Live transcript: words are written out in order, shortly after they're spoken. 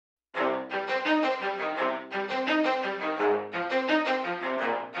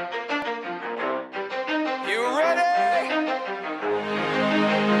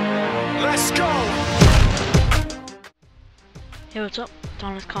what's up? It's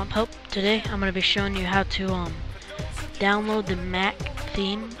Honest Comp Help. Today I'm going to be showing you how to download the Mac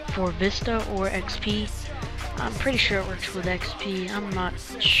theme for Vista or XP. I'm pretty sure it works with XP. I'm not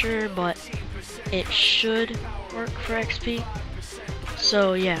sure, but it should work for XP.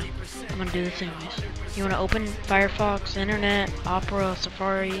 So yeah, I'm going to do this anyways. You want to open Firefox, Internet, Opera,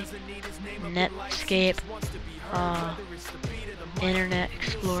 Safari, Netscape, Internet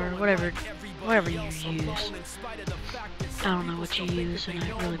Explorer, whatever you use. I don't know what you use, and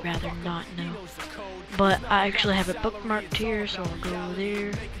I'd really rather not know. But I actually have it bookmarked here, so I'll go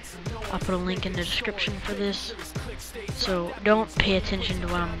there. I'll put a link in the description for this. So don't pay attention to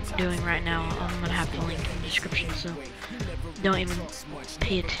what I'm doing right now. I'm gonna have the link in the description, so don't even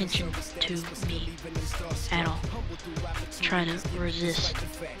pay attention to me at all. Try to resist,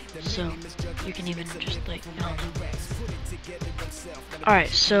 so you can even just like, I don't know. Alright,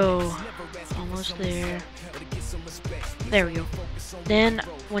 so almost there. There we go. Then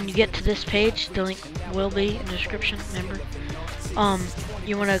when you get to this page, the link will be in the description, remember.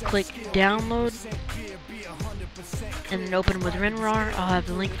 You want to click download and then open with WinRAR. I'll have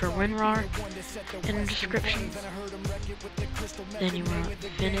the link for WinRAR in the description. Then you want to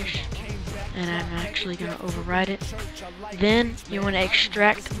finish, and I'm actually going to override it. Then you want to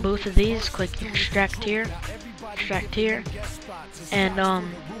extract both of these. Click extract here, and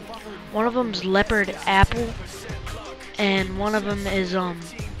one of them is Leopard Apple, and one of them is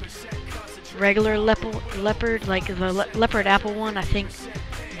regular leopard, like the Leopard Apple one. I think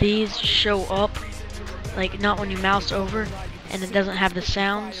these show up like not when you mouse over, and it doesn't have the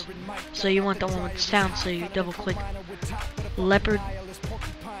sounds, so you want the one with the sounds, so you double click Leopard,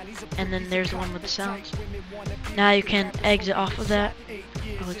 and then there's the one with the sounds. Now you can exit off of that.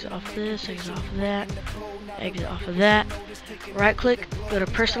 I'll exit off of this, exit off of that, exit off of that. Right click, go to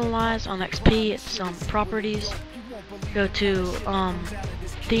personalize on XP, it's properties, go to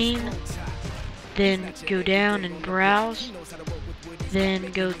theme, then go down and browse,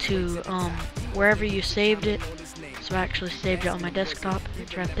 then go to wherever you saved it. So I actually saved it on my desktop,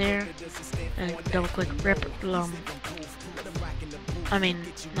 it's right there, and double click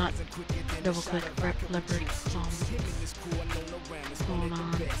not double click Leopard. Hold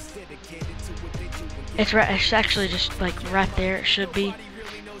on. It's actually just like right there. It should be.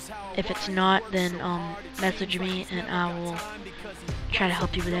 If it's not, then message me and I will try to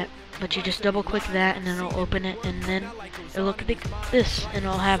help you with that. But you just double click that, and then it'll open it, and then it'll look like this, and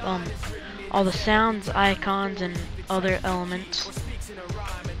it'll have all the sounds, icons, and other elements.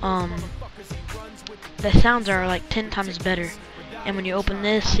 The sounds are like 10 times better. And when you open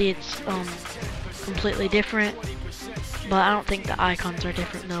this, see it's completely different, but I don't think the icons are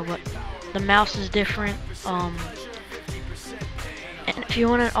different though, but the mouse is different. And if you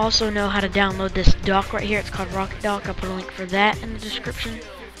want to also know how to download this dock right here, it's called Rocket Dock. I'll put a link for that in the description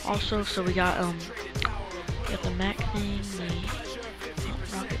also. So we got the Mac thing, the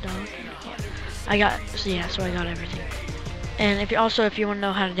Rocket Dock. I got everything. And if you want to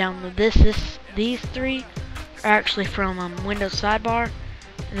know how to download these three are actually from Windows Sidebar,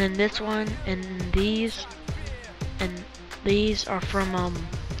 and then this one and these are from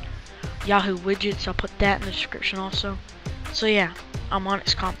Yahoo Widgets. I'll put that in the description also. So yeah, I'm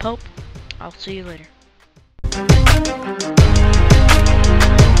Honest Comp Help. I'll see you later.